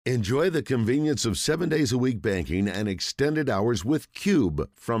Enjoy the convenience of 7 days a week banking and extended hours with Cube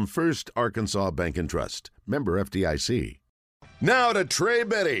from First Arkansas Bank and Trust. Member FDIC. Now to Trey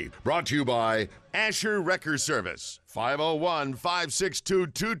Biddy, brought to you by Asher Wrecker Service,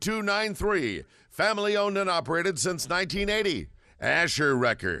 501-562-2293. Family owned and operated since 1980. Asher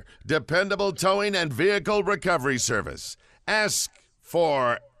Wrecker, dependable towing and vehicle recovery service. Ask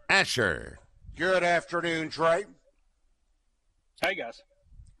for Asher. Good afternoon, Trey. Hey, guys.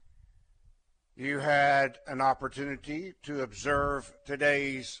 You had an opportunity to observe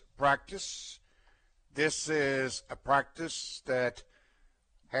today's practice. This is a practice that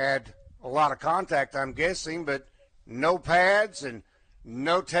had a lot of contact, I'm guessing, but no pads and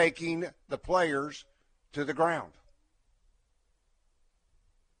no taking the players to the ground.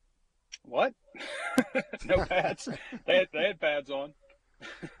 What? No pads? They had pads on.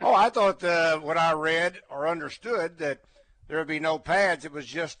 Oh, I thought what I read or understood that there would be no pads. It was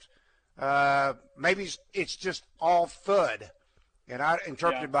just maybe it's just all FUD. And I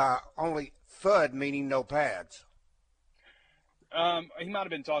interpreted by only FUD meaning no pads. He might have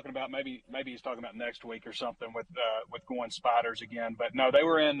been talking about maybe he's talking about next week or something with going spiders again. But no, they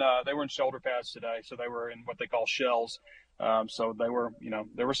were in shoulder pads today, so they were in what they call shells. So they were,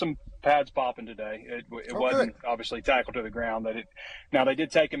 there were some pads popping today. It wasn't obviously tackled to the ground. Now they did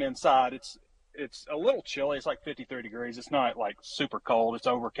take him inside. It's a little chilly. It's like 53 degrees. It's not like super cold. It's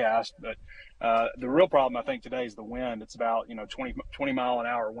overcast. But the real problem, I think, today is the wind. It's about, 20 mile an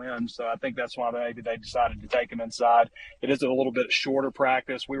hour wind. So I think that's why maybe they decided to take him inside. It is a little bit shorter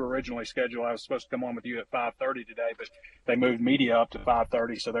practice. We were originally scheduled. I was supposed to come on with you at 5:30 today, but they moved media up to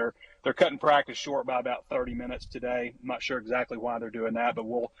 5:30. So they're cutting practice short by about 30 minutes today. I'm not sure exactly why they're doing that, but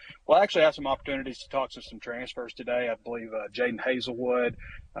we'll actually have some opportunities to talk to some transfers today. I believe Jaden Hazelwood,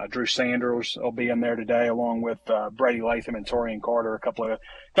 Drew Sanders will be in there today, along with Brady Latham and Torian Carter, a couple of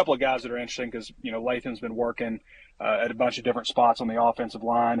guys that are interesting because Latham's been working at a bunch of different spots on the offensive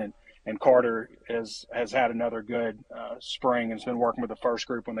line, and Carter has had another good spring and has been working with the first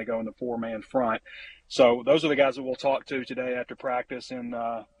group when they go in the 4-man front. So those are the guys that we'll talk to today after practice in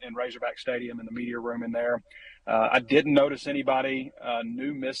Razorback Stadium in the media room in there. I didn't notice anybody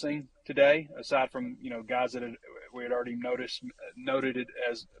new missing today, aside from guys that we had already noted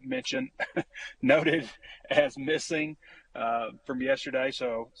as missing from yesterday.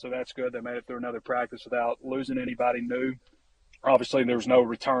 So that's good. They made it through another practice without losing anybody new. Obviously, there was no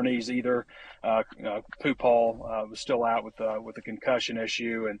returnees either. Pupal was still out with the concussion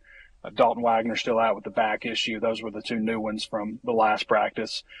issue, and Dalton Wagner still out with the back issue. Those were the two new ones from the last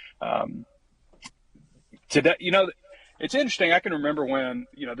practice. Today, it's interesting. I can remember when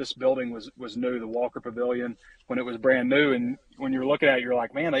this building was new, the Walker Pavilion, when it was brand new, and when you're looking at it, you're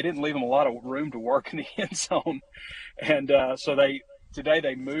like, man, they didn't leave them a lot of room to work in the end zone, and so today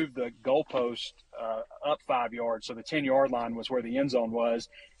they moved the goalpost up 5 yards. So the 10-yard line was where the end zone was,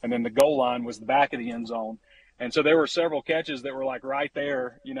 and then the goal line was the back of the end zone. And so there were several catches that were like right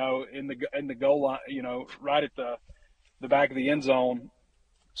there, in the goal line, right at the back of the end zone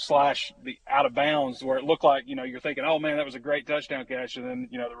 / the out of bounds, where it looked like, you're thinking, oh man, that was a great touchdown catch. And then,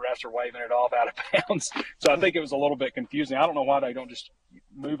 the refs are waving it off out of bounds. So I think it was a little bit confusing. I don't know why they don't just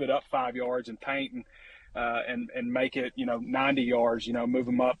move it up 5 yards and paint and make it, 90 yards, move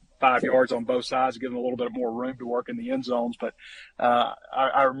them up 5 yards on both sides, give them a little bit more room to work in the end zones. But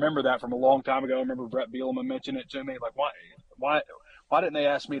I remember that from a long time ago. I remember Brett Bielema mentioned it to me, like, why didn't they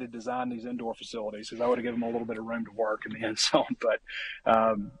ask me to design these indoor facilities? Because I would have given them a little bit of room to work in the end zone. But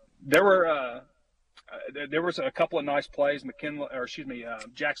there was a couple of nice plays.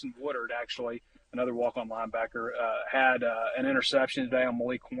 Jackson Woodard, actually, another walk-on linebacker, had an interception today on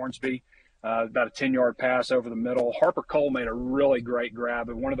Malik Hornsby. About a 10-yard pass over the middle. Harper Cole made a really great grab,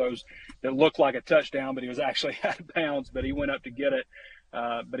 and one of those that looked like a touchdown, but he was actually out of bounds, but he went up to get it,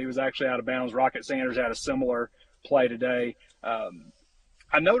 but he was actually out of bounds. Rocket Sanders had a similar play today.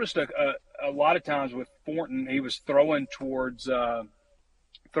 I noticed a lot of times with Thornton, he was throwing towards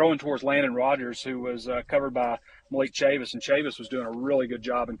Landon Rogers, who was covered by Malik Chavis, and Chavis was doing a really good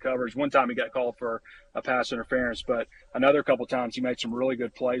job in coverage. One time he got called for a pass interference, but another couple times he made some really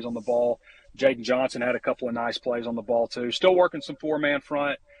good plays on the ball. Jaden Johnson had a couple of nice plays on the ball too. Still working some 4-man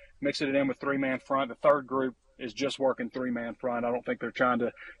front, mixing it in with 3-man front. The third group is just working 3-man front. I don't think they're trying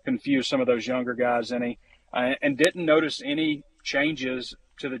to confuse some of those younger guys any. And didn't notice any changes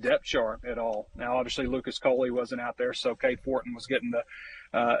to the depth chart at all. Now, obviously, Lucas Coley wasn't out there, so Cade Fortin was getting the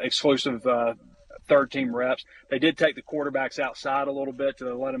exclusive third-team reps. They did take the quarterbacks outside a little bit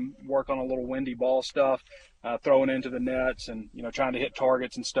to let them work on a little windy ball stuff, throwing into the nets and, trying to hit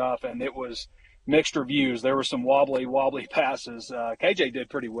targets and stuff. And it was mixed reviews. There were some wobbly passes. KJ did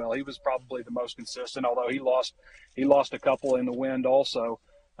pretty well. He was probably the most consistent, although he lost a couple in the wind also.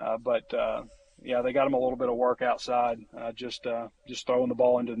 Yeah, they got him a little bit of work outside, just throwing the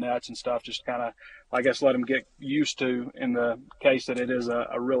ball into the nets and stuff. Just kind of, I guess, let him get used to in the case that it is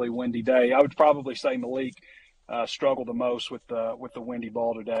a really windy day. I would probably say Malik struggled the most with the windy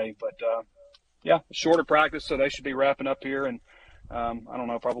ball today. But yeah, shorter practice, so they should be wrapping up here in I don't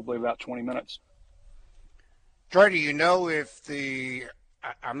know, probably about 20 minutes. Trey, do you know if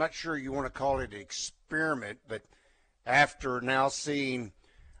I'm not sure you want to call it an experiment, but after now seeing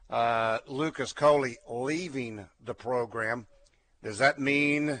Lucas Coley leaving the program, does that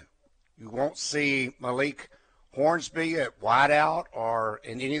mean you won't see Malik Hornsby at wideout or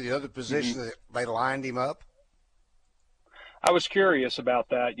in any of the other positions that they lined him up? I was curious about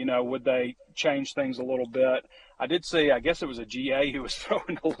that. Would they change things a little bit? I did see, I guess it was a GA who was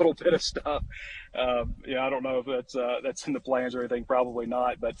throwing a little bit of stuff. I don't know if that's in the plans or anything, probably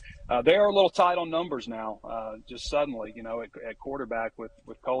not. But they are a little tight on numbers now, just suddenly, at quarterback with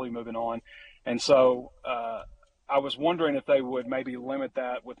Coley moving on. And so I was wondering if they would maybe limit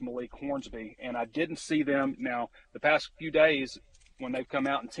that with Malik Hornsby. And I didn't see them. Now, the past few days, when they've come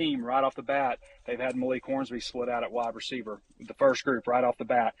out and team right off the bat, they've had Malik Hornsby split out at wide receiver with the first group right off the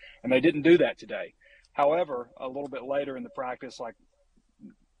bat. And they didn't do that today. However, a little bit later in the practice, like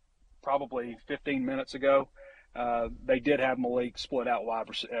probably 15 minutes ago, they did have Malik split out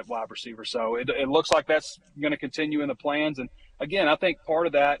at wide receiver. So it looks like that's going to continue in the plans. And, again, I think part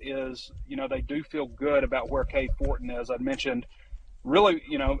of that is, they do feel good about where Cade Fortin is. I mentioned really,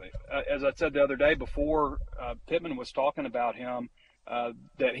 as I said the other day before Pittman was talking about him,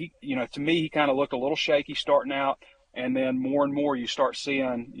 that he, to me, he kind of looked a little shaky starting out. And then more and more you start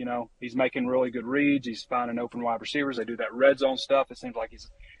seeing, he's making really good reads. He's finding open wide receivers. They do that red zone stuff. It seems like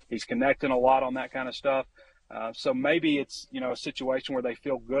he's connecting a lot on that kind of stuff. So maybe it's, a situation where they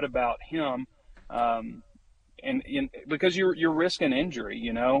feel good about him. And because you're risking injury,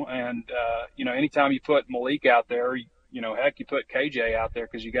 and, anytime you put Malik out there, heck, you put KJ out there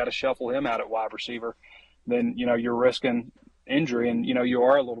because you got to shuffle him out at wide receiver, then, you're risking injury, and you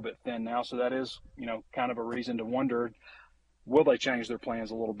are a little bit thin now, so that is kind of a reason to wonder, will they change their plans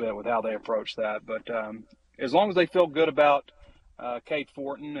a little bit with how they approach that. But as long as they feel good about Cade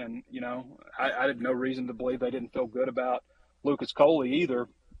Fortin, and I had no reason to believe they didn't feel good about Lucas Coley either,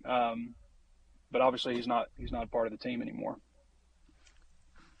 but obviously he's not part of the team anymore.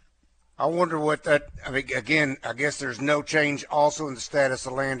 I wonder what that. I mean, again, I guess there's no change also in the status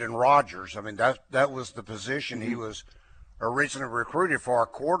of Landon Rogers. I mean, that was the position he was originally recruited for, our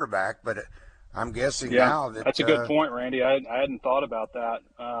quarterback, but I'm guessing now that that's a good point, Randy. I hadn't thought about that.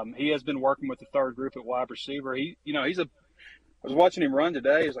 He has been working with the third group at wide receiver. I was watching him run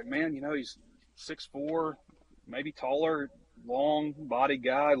today. He's like, man, he's 6'4", maybe taller, long body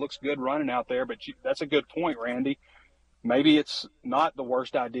guy, looks good running out there. But that's a good point, Randy. Maybe it's not the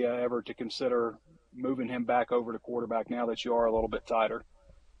worst idea ever to consider moving him back over to quarterback now that you are a little bit tighter.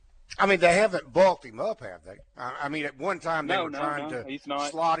 I mean, they haven't bulked him up, have they? I mean, at one time they were trying to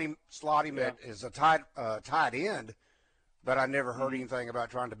slot him as a tight end, but I never heard anything about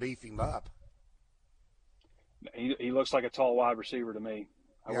trying to beef him up. He looks like a tall wide receiver to me.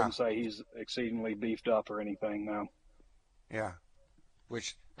 I wouldn't say he's exceedingly beefed up or anything, no. Yeah,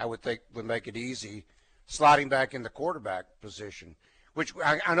 which I would think would make it easy sliding back in the quarterback position, which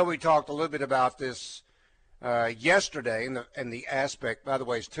I know we talked a little bit about this yesterday, and the aspect, by the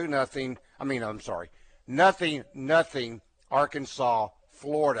way, is 2-0. Nothing. Arkansas,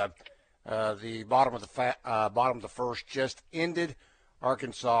 Florida. The bottom of the first just ended.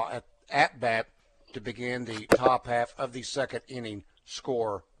 Arkansas at bat to begin the top half of the second inning.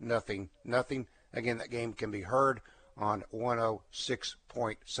 Score 0-0. Again, that game can be heard on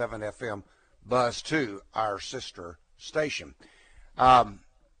 106.7 FM Buzz 2, our sister station.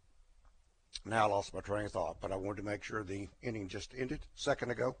 Now I lost my train of thought, but I wanted to make sure the inning just ended a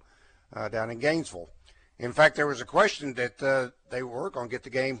second ago down in Gainesville. In fact, there was a question that they were going to get the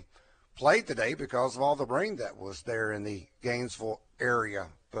game played today because of all the rain that was there in the Gainesville area.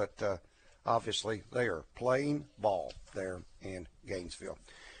 But obviously they are playing ball there in Gainesville.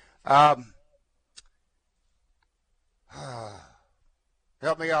 Help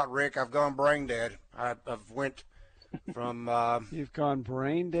me out, Rick. I've gone brain dead. I've went from You've gone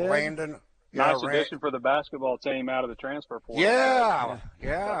brain dead? Landon. Nice addition for the basketball team out of the transfer portal. Yeah.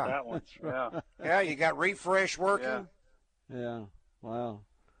 That one. Right. Yeah, you got refresh working. Yeah. Wow.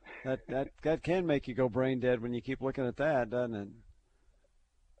 That can make you go brain dead when you keep looking at that, doesn't it?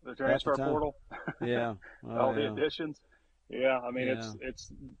 The transfer portal. Yeah. All the additions. Yeah, I mean Yeah.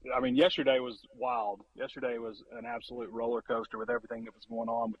 it's I mean yesterday was wild. Yesterday was an absolute roller coaster with everything that was going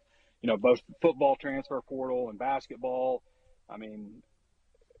on with, both football transfer portal and basketball. I mean,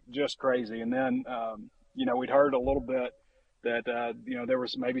 just crazy. And then we'd heard a little bit that there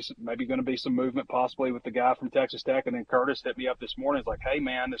was maybe going to be some movement possibly with the guy from Texas Tech, and then Curtis hit me up this morning. It's like, hey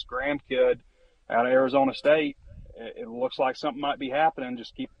man, this Graham kid out of Arizona State, it looks like something might be happening.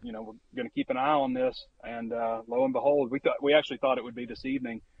 Just we're going to keep an eye on this. And lo and behold, we actually thought it would be this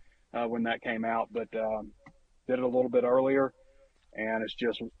evening when that came out, but did it a little bit earlier. And it's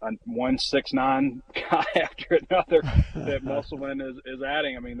just a 169 guy after another that Musselman is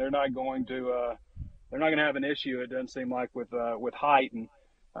adding. I mean, they're not going to have an issue. It doesn't seem like with height, and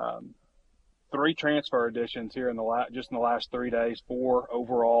 3 transfer additions here in the last 3 days, 4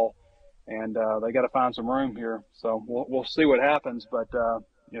 overall, and they got to find some room here. So we'll see what happens. But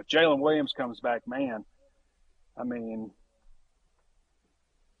if Jalen Williams comes back, man, I mean,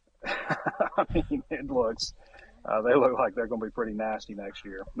 it looks. They look like they're going to be pretty nasty next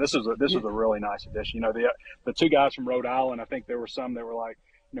year. This is a really nice addition. The 2 guys from Rhode Island. I think there were some that were like,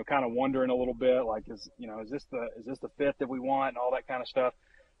 kind of wondering a little bit, like, is this the fit that we want and all that kind of stuff.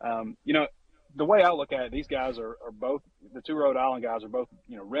 The way I look at it, these guys are both, the 2 Rhode Island guys are both,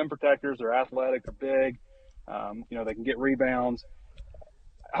 rim protectors. They're athletic. They're big. They can get rebounds.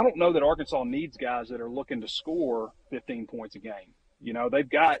 I don't know that Arkansas needs guys that are looking to score 15 points a game. They've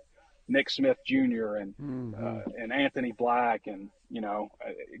got Nick Smith Jr. and Anthony Black and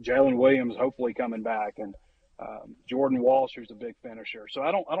Jalen Williams hopefully coming back, and Jordan Walsh, who's a big finisher. So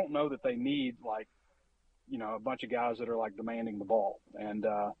I don't know that they need like a bunch of guys that are like demanding the ball. And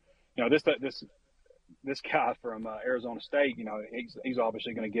this guy from Arizona State, he's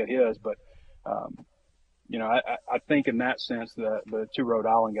obviously going to get his, but I think in that sense the 2 Rhode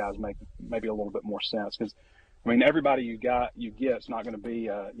Island guys make maybe a little bit more sense, because I mean, everybody you get's not going to be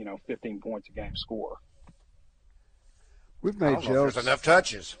 15 points a game scorer. We've made jokes. There's enough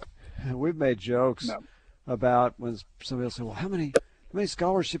touches. We've made jokes about when somebody will say, "Well, how many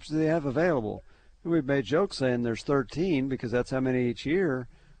scholarships do they have available?" And we've made jokes saying there's 13 because that's how many each year.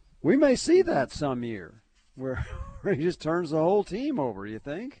 We may see that some year where he just turns the whole team over. You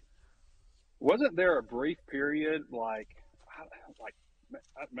think? Wasn't there a brief period like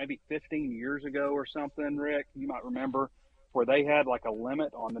maybe 15 years ago or something, Rick, you might remember, where they had like a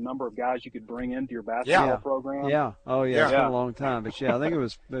limit on the number of guys you could bring into your basketball program? Yeah. Oh, yeah. It's been a long time. But, I think it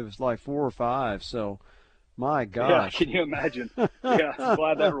was like 4 or 5. So, my gosh. Yeah, can you imagine? Yeah, I'm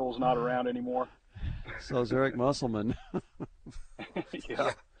glad that rule's not around anymore. So is Eric Musselman.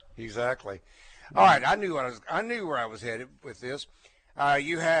 Yeah, exactly. All right, I knew where I was headed with this.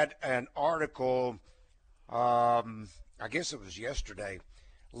 You had an article, I guess it was yesterday.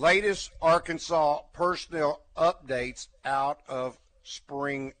 Latest Arkansas personnel updates out of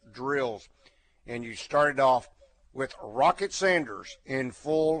spring drills. And you started off with Rocket Sanders in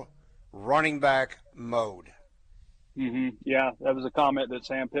full running back mode. Mm-hmm. Yeah, that was a comment that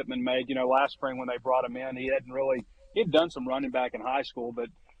Sam Pittman made. Last spring when they brought him in, he'd done some running back in high school, but,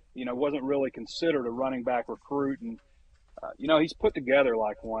 wasn't really considered a running back recruit. And, he's put together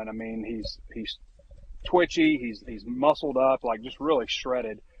like one. I mean, he's twitchy, he's muscled up, like just really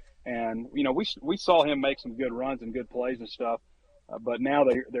shredded. And, we saw him make some good runs and good plays and stuff. But now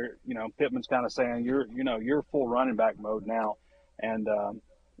they're Pittman's kind of saying you're full running back mode now. And,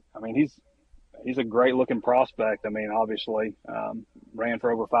 I mean, he's a great looking prospect. I mean, obviously, ran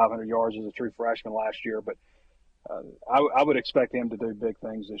for over 500 yards as a true freshman last year, but I would expect him to do big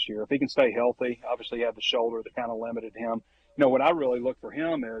things this year. If he can stay healthy, obviously he had the shoulder that kind of limited him. What I really look for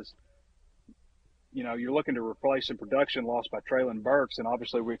him is, you're looking to replace some production lost by Traylon Burks, and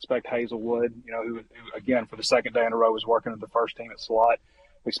obviously we expect Hazelwood, who again, for the second day in a row is working at the first team at slot.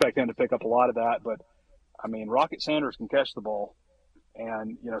 We expect him to pick up a lot of that, but, I mean, Rocket Sanders can catch the ball.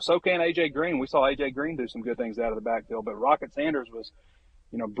 And, so can A.J. Green. We saw A.J. Green do some good things out of the backfield, but Rocket Sanders was,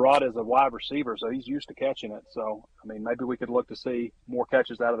 brought as a wide receiver, so he's used to catching it. So, I mean, maybe we could look to see more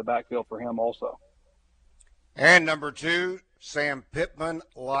catches out of the backfield for him also. And number 2, Sam Pittman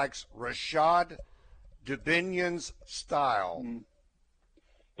likes Rashad Dubinion's style.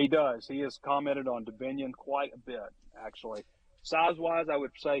 He does. He has commented on Dubinion quite a bit, actually. Size-wise, I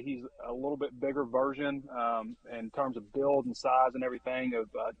would say he's a little bit bigger version in terms of build and size and everything of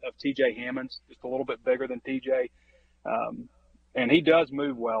T.J. Hammonds, just a little bit bigger than T.J. And he does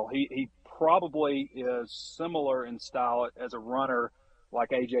move well. He probably is similar in style as a runner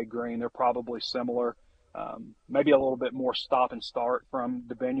like A.J. Green. They're probably similar. Maybe a little bit more stop and start from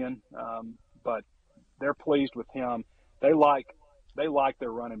Dubinion, but they're pleased with him. They like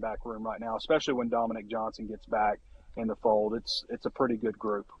their running back room right now, especially when Dominic Johnson gets back. in the fold. It's a pretty good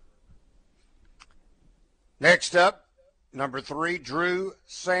group. Next up, number 3, Drew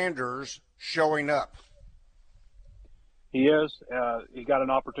Sanders showing up. He is. He got an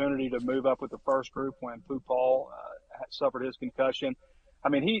opportunity to move up with the first group when Paul suffered his concussion. I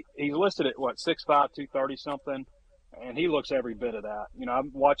mean, he's listed at, 6'5", 230 something, and he looks every bit of that. You know,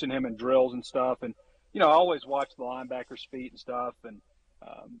 I'm watching him in drills and stuff, and, I always watch the linebacker's feet and stuff, and,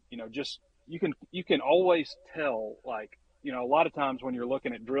 just you can always tell, like, a lot of times when you're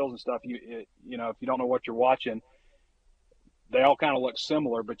looking at drills and stuff, if you don't know what you're watching, they all kind of look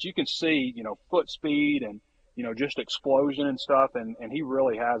similar, but you can see, foot speed and, just explosion and stuff, and he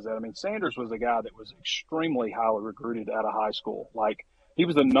really has that. I mean, Sanders was a guy that was extremely highly recruited out of high school. Like, he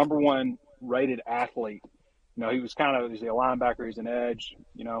was the number 1 rated athlete. He was he's a linebacker, he's an edge,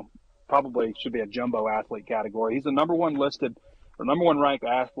 probably should be a jumbo athlete category. He's the number 1 ranked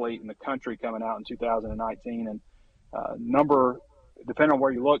athlete in the country coming out in 2019, and depending on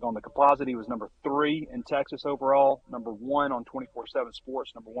where you look on the composite, he was number 3 in Texas overall, number 1 on 24/7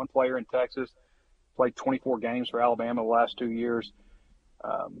 Sports, number 1 player in Texas. Played 24 games for Alabama the last 2 years,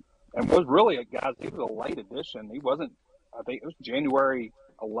 and was really he was a late addition. He wasn't. I think it was January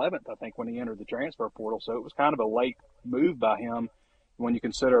 11th. I think when he entered the transfer portal, so it was kind of a late move by him when you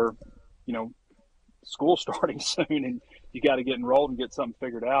consider, school starting soon and you got to get enrolled and get something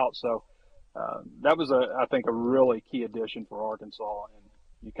figured out. So that was I think a really key addition for Arkansas, and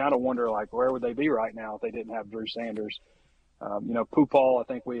you kind of wonder, like, where would they be right now if they didn't have Drew Sanders? Paul, I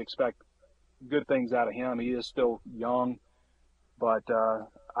think we expect good things out of him. He is still young, but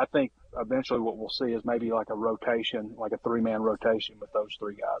I think eventually what we'll see is maybe like a rotation, like a 3-man rotation with those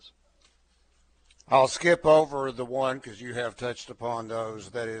 3 guys. I'll skip over the one because you have touched upon those.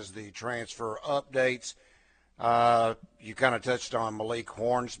 That is the transfer updates. You kind of touched on Malik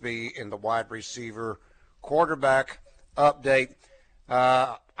Hornsby in the wide receiver quarterback update.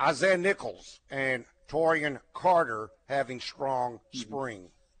 Isaiah Nichols and Torian Carter having strong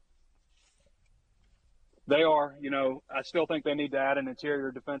spring. They are. I still think they need to add an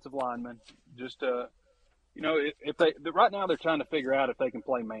interior defensive lineman. Just if they right now they're trying to figure out if they can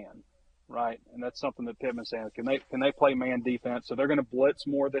play man, right? And that's something that Pittman's saying. Can they play man defense? So they're going to blitz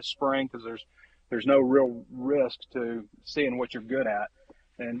more this spring because there's no real risk to seeing what you're good at,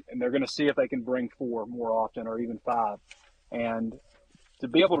 and they're going to see if they can bring 4 more often or even 5. And to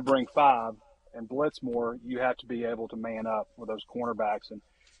be able to bring 5 and blitz more, you have to be able to man up with those cornerbacks. And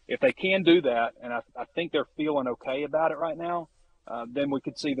if they can do that, and I think they're feeling okay about it right now, then we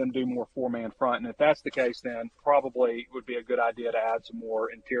could see them do more 4-man front. And if that's the case, then probably it would be a good idea to add some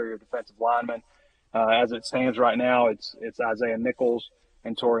more interior defensive linemen. As it stands right now, it's Isaiah Nichols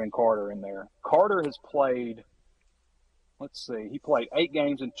and Torian Carter in there. Carter has played, he played 8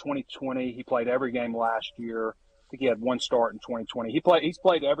 games in 2020. He played every game last year. I think he had 1 start in 2020. He's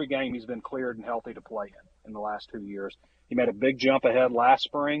played every game he's been cleared and healthy to play in the last 2 years. He made a big jump ahead last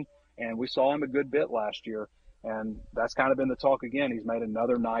spring, and we saw him a good bit last year. And that's kind of been the talk again. He's made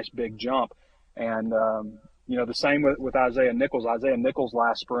another nice big jump. And, the same with Isaiah Nichols. Isaiah Nichols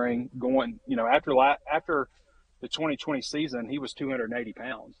last spring after the 2020 season, he was 280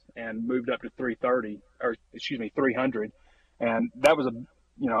 pounds and moved up to 300. And that was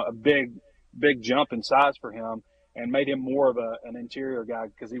a big jump in size for him and made him more of an interior guy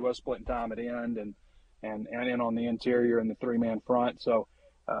because he was splitting time at end and in on the interior and the 3-man front. So,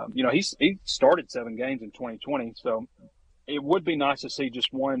 he started 7 games in 2020. So it would be nice to see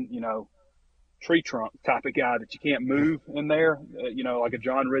just one, tree trunk type of guy that you can't move in there, like a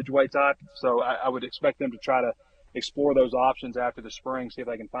John Ridgeway type. So I would expect them to try to explore those options after the spring, see if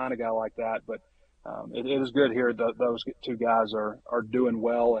they can find a guy like that. But it is good here that those 2 guys are doing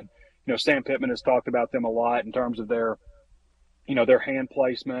well. And, Sam Pittman has talked about them a lot in terms of their hand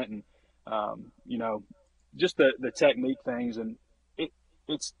placement and, just the technique things. And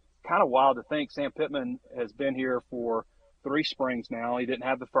it's kind of wild to think Sam Pittman has been here for 3 springs now. He didn't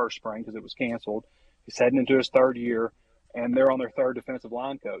have the first spring because it was canceled. He's heading into his 3rd year, and they're on their 3rd defensive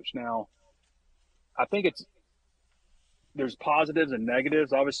line coach. Now, I think there's positives and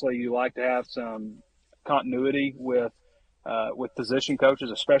negatives. Obviously, you like to have some continuity with position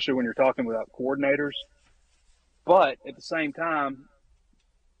coaches, especially when you're talking about coordinators. But at the same time,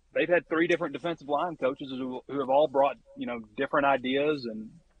 they've had 3 different defensive line coaches who have all brought, different ideas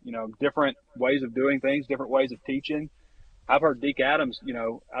and, different ways of doing things, different ways of teaching. I've heard Deke Adams,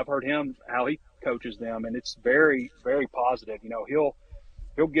 I've heard him, how he coaches them, and it's very, very positive.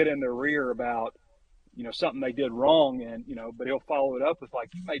 He'll get in their rear about, something they did wrong and, but he'll follow it up with like,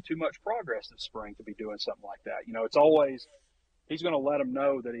 you made too much progress this spring to be doing something like that. It's always, he's going to let them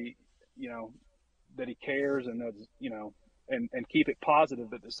know that that he cares and that's, and keep it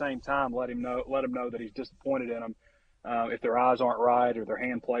positive at the same time. Let him know that he's disappointed in them if their eyes aren't right or their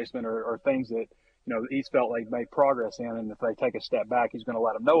hand placement or things that he's felt they've made progress in, and if they take a step back, he's going to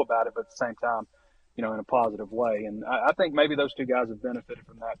let them know about it, but at the same time, in a positive way. And I think maybe those two guys have benefited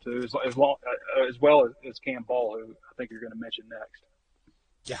from that too, as well as Cam Ball, who I think you're going to mention next.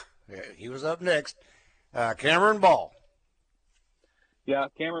 Yeah, he was up next. Cameron Ball. Yeah,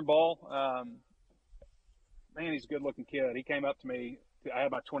 Cameron Ball. Man, he's a good-looking kid. He came up to me. I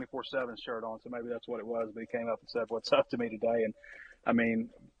had my 24/7 shirt on, so maybe that's what it was. But he came up and said, "What's up?" to me today. And I mean,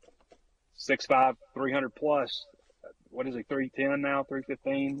 6'5", 300 plus. What is he? 310 now?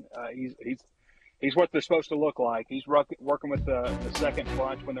 315. He's what they're supposed to look like. He's working with the second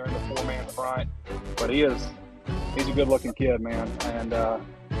bunch when they're in the 4-man front. But he's a good-looking kid, man. And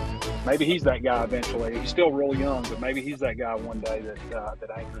maybe he's that guy eventually. He's still real young, but maybe he's that guy one day that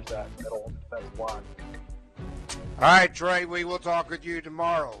anchors that middle defensive line. All right, Trey, we will talk with you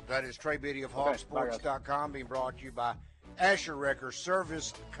tomorrow. That is Trey Biddy of Hogsports.com, being brought to you by Asher Wrecker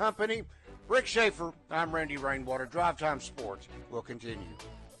Service Company. Rick Schaefer, I'm Randy Rainwater. Drive Time Sports will continue.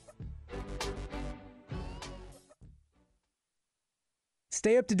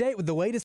 Stay up to date with the latest